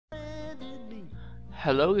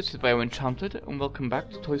Hello, this is BioEnchanted, and welcome back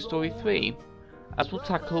to Toy Story 3, as we'll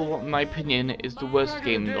tackle what, in my opinion, is the worst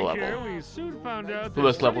game in the level. We soon found out The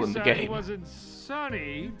worst level in the Sunnyside game. wasn't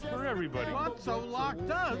sunny for everybody. What? So locked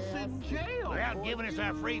us in jail? Without giving us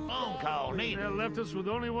our free phone call, neither. That left us with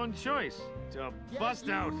only one choice, to bust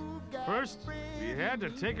out. First, we had to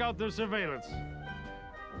take out their surveillance.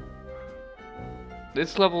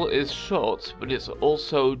 This level is short, but it's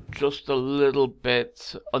also just a little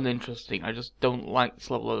bit uninteresting. I just don't like this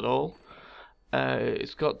level at all.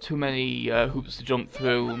 It's got too many hoops to jump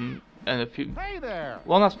through, and a few... Hey there!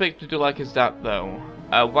 One aspect I do like is that, though,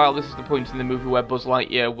 while this is the point in the movie where Buzz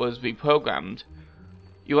Lightyear was reprogrammed,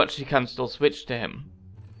 you actually can still switch to him.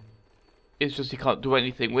 It's just you can't do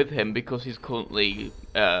anything with him because he's currently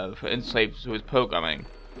enslaved to his programming.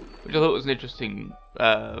 Which I thought was an interesting,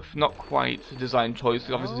 not quite a design choice,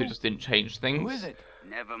 because obviously it just didn't change things. Who is it?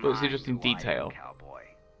 Never mind, but it's an interesting who I am, detail. Cowboy.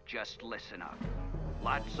 Just listen up.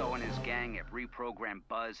 Lotso and his gang have reprogrammed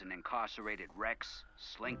Buzz and incarcerated Rex,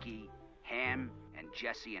 Slinky, Ham, and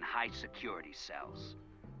Jesse in high security cells.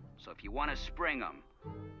 So if you want to spring them,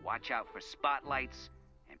 watch out for spotlights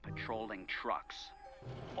and patrolling trucks.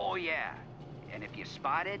 Oh yeah, and if you're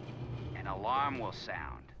spotted, an alarm will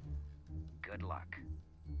sound. Good luck.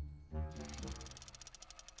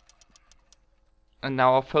 And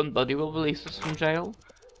now our phone buddy will release us from jail,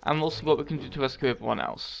 and we'll see what we can do to rescue everyone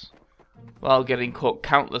else. While getting caught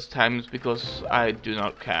countless times because I do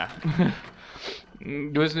not care.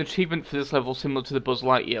 There is an achievement for this level similar to the Buzz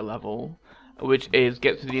Lightyear level, which is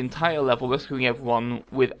get through the entire level rescuing everyone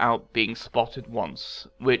without being spotted once,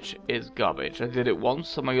 which is garbage. I did it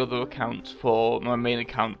once on my other account, for my main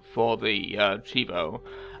account for the Chivo,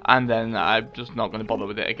 and then I'm just not going to bother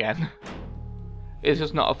with it again. It's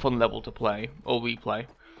just not a fun level to play, or replay.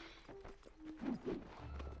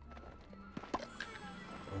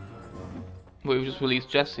 We've just released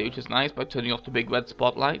Jesse, which is nice, by turning off the big red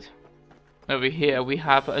spotlight. Over here we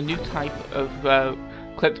have a new type of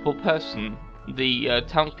collectible person. The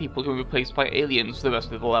townspeople who are replaced by aliens for the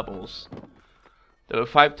rest of the levels. There are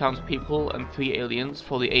 5 townspeople and 3 aliens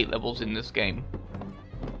for the 8 levels in this game.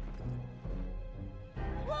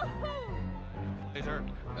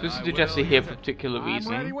 This is to Jesse here for a particular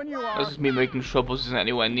reason. This is me making sure Buzz isn't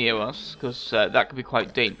anywhere near us, because that could be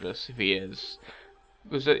quite dangerous if he is.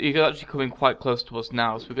 Because he's actually coming quite close to us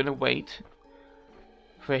now, so we're going to wait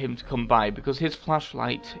for him to come by, because his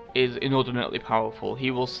flashlight is inordinately powerful. He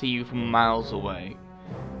will see you from miles away.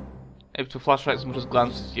 If the flashlight so much as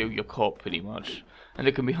glances you, you're caught pretty much. And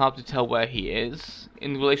it can be hard to tell where he is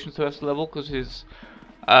in relation to the rest of the level, because his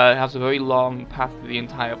has a very long path through the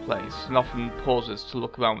entire place, and often pauses to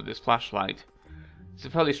look around with his flashlight. It's a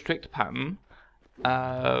fairly strict pattern,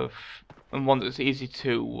 and one that's easy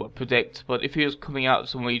to predict, but if he was coming out of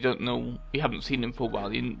somewhere you don't know, you haven't seen him for a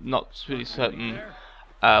while, you're not really certain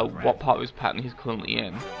what part of his pattern he's currently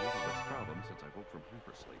in.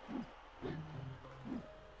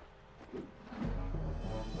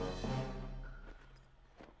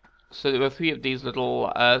 So there are 3 of these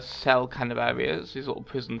little cell kind of areas, these little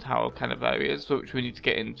prison tower kind of areas, which we need to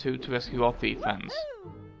get into to rescue our 3 friends.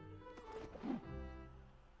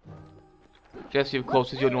 Jesse, of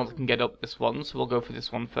course, is the only one that can get up this one, so we'll go for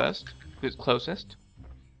this one first, because it's closest.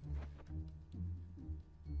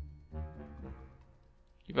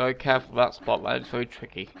 Be very careful of that spotlight, it's very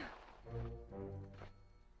tricky.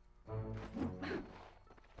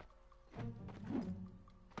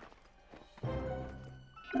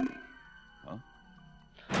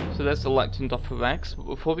 So there's the lighting dot for Rex, but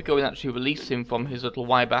before we go and actually release him from his little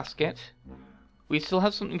Y basket, we still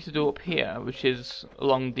have something to do up here, which is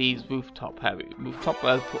along these rooftop where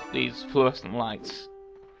I put these fluorescent lights.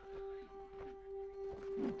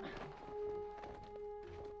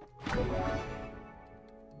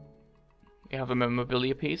 We have a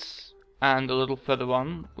memorabilia piece, and a little further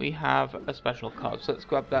on we have a special card, so let's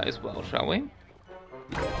grab that as well, shall we?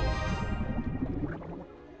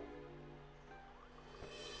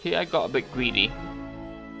 Here I got a bit greedy.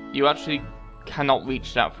 You actually cannot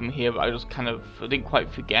reach that from here, but I didn't quite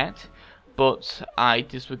forget, but I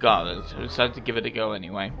disregarded. I decided to give it a go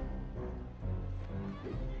anyway.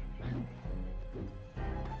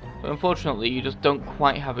 But unfortunately, you just don't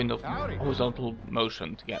quite have enough horizontal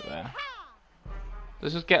motion to get there.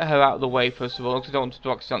 Let's just get her out of the way first of all, because I don't want to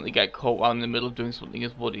accidentally get caught while in the middle of doing something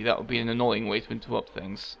as Woody. That would be an annoying way to interrupt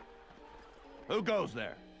things. Who goes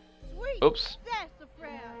there? Oops.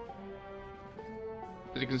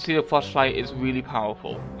 As you can see, the flashlight is really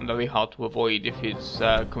powerful and very hard to avoid if it's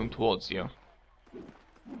coming towards you.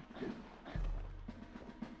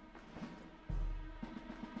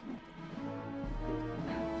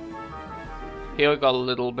 Here I got a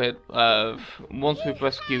little bit of... Once we've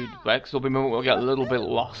rescued Rex, there'll be a moment we'll get a little bit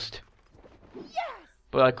lost.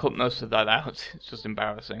 But I cut most of that out. It's just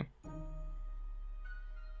embarrassing.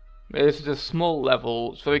 This is a small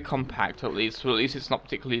level. It's very compact at least. So at least it's not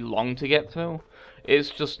particularly long to get through. It's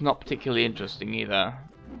just not particularly interesting either.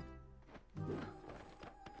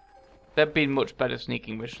 There have been much better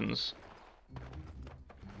sneaking missions.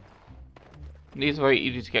 These are very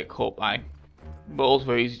easy to get caught by. But also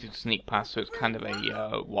very easy to sneak past, so it's kind of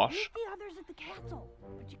a wash. Meet the others at the castle,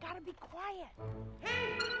 but you gotta be quiet.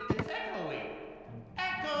 Hey, it's echoing.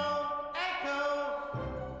 Echo, echo.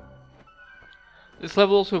 This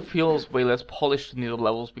level also feels way less polished than the other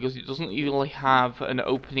levels because it doesn't usually have an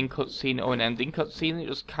opening cutscene or an ending cutscene. It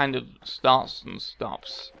just kind of starts and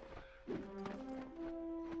stops.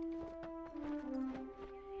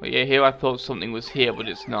 But yeah, here I thought something was here, but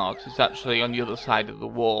it's not. It's actually on the other side of the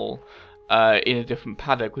wall. In a different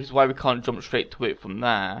paddock, which is why we can't jump straight to it from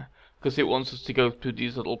there, because it wants us to go through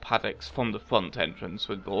these little paddocks from the front entrance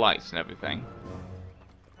with the lights and everything.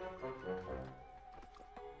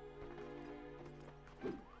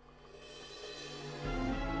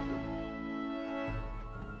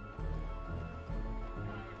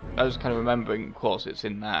 I was kind of remembering, of course, it's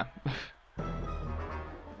in there.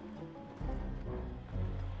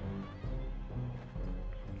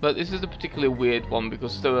 But this is a particularly weird one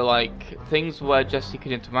because there are like things where Jessie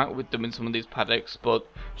can interact with them in some of these paddocks, but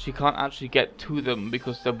she can't actually get to them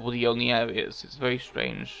because they're woody only areas. It's very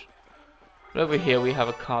strange. But over here we have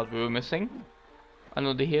a card we were missing.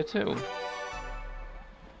 Another here too.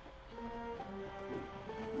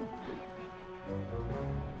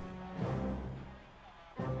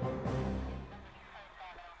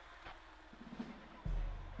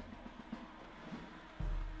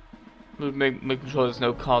 Making sure there's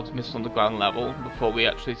no cards missed on the ground level before we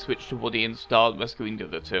actually switch to Woody and start rescuing the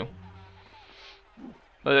other two.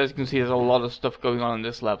 But as you can see, there's a lot of stuff going on in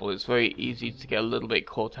this level. It's very easy to get a little bit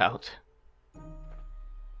caught out.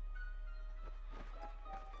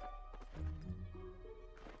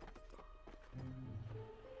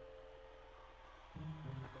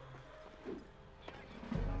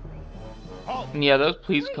 And yeah, those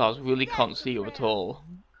police cars really can't see you at all.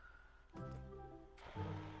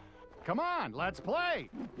 Come on, let's play.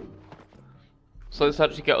 So let's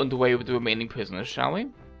actually get underway with the remaining prisoners, shall we?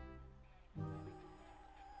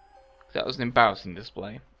 That was an embarrassing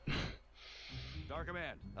display. Star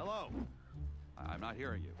Command, hello. I'm not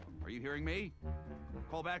hearing you. Are you hearing me?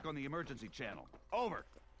 Call back on the emergency channel. Over.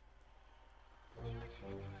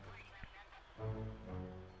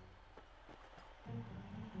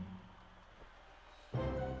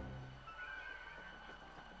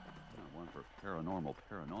 One for paranormal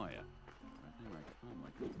paranoia. I think my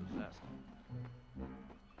comic is possessed.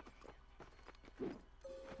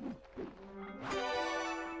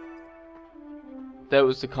 There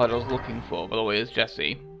was the card I was looking for, by the way, is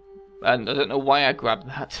Jessie. And I don't know why I grabbed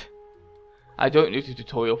that. I don't need a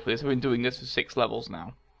tutorial for this. I've been doing this for 6 levels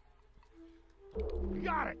now.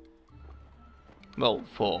 Got it. Well,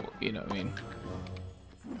 4, you know what I mean.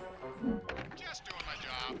 Just doing my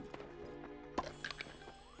job.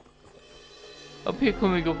 Up here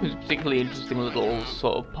coming up is a particularly interesting little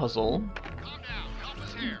sort of puzzle. Calm down. Help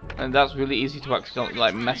is here. And that's really easy to accidentally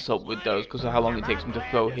like mess up with those because of how long it takes him to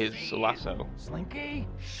throw his lasso. Slinky.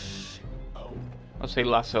 Shh. Oh. I say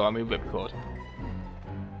lasso, I mean whipcord.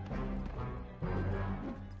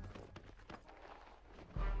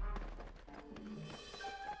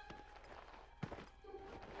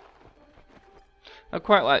 I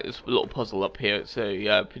quite like this little puzzle up here. It's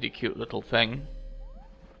a pretty cute little thing.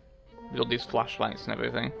 With all these flashlights and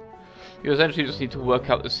everything. You essentially just need to work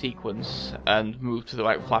out the sequence and move to the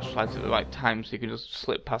right flashlights at the right time so you can just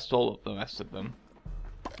slip past all of the rest of them.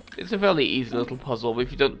 It's a fairly easy little puzzle, but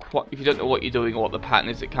if you don't know what you're doing or what the pattern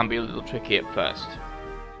is, it can be a little tricky at first.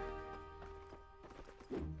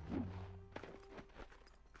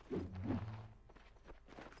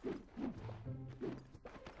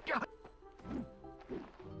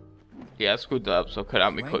 Yeah, I screwed that up, so cut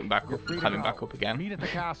out me cutting back up and climbing back up again. Meet at the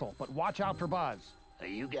castle, but watch out for Buzz.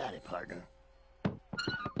 You got it, partner.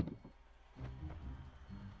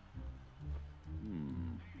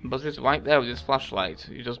 Buzz is right there with his flashlight.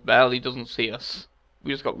 He just barely doesn't see us.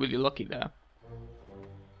 We just got really lucky there.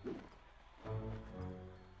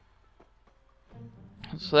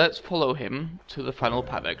 So let's follow him to the final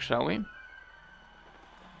paddock, shall we?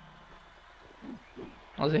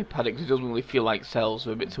 I say paddock because it doesn't really feel like cells,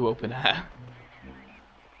 they're a bit too open air.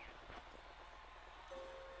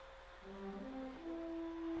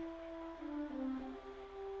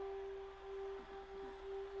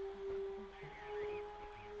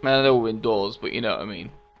 I mean, I know we're indoors, but you know what I mean.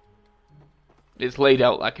 It's laid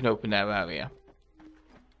out like an open air area.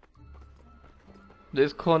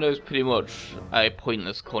 This corner is pretty much a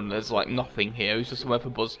pointless corner. There's like nothing here. It's just somewhere for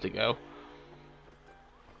Buzz to go.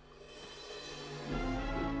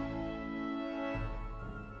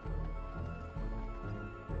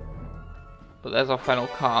 But there's our final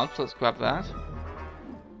card, so let's grab that.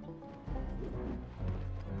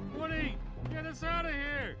 Woody, get us out of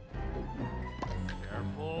here!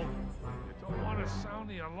 Careful. You don't want to sound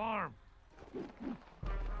the alarm.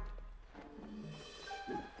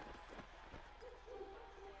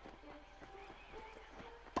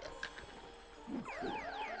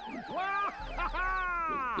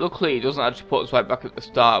 Luckily, it doesn't actually put us right back at the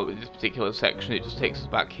start with this particular section. It just takes us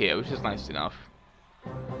back here, which is nice enough.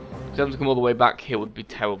 Because having to come all the way back here would be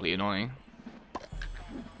terribly annoying.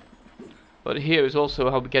 But here is also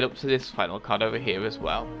how we get up to this final card over here as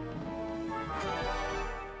well.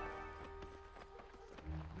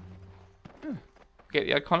 Get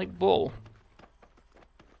the iconic ball.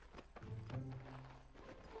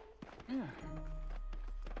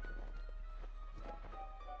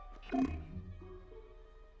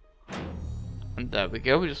 And there we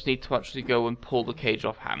go, we just need to actually go and pull the cage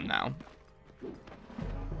off Ham now.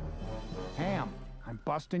 Ham, I'm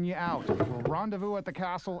busting you out. We'll rendezvous at the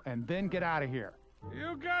castle and then get out of here.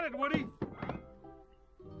 You got it, Woody.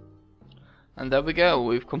 And there we go,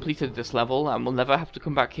 we've completed this level and we'll never have to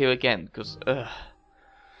come back here again, because,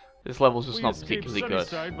 this level's just not particularly good.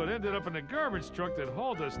 Sunnyside, but ended up in a garbage truck that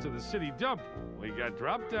hauled us to the city dump. We got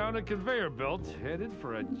dropped down a conveyor belt, headed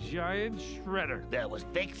for a giant shredder. That was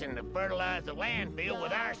fixing to fertilize the landfill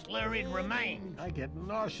with our slurried remains. I get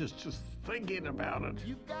nauseous just thinking about it.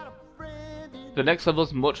 The next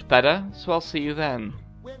level's much better, so I'll see you then.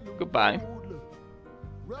 Goodbye.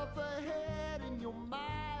 Rough ahead.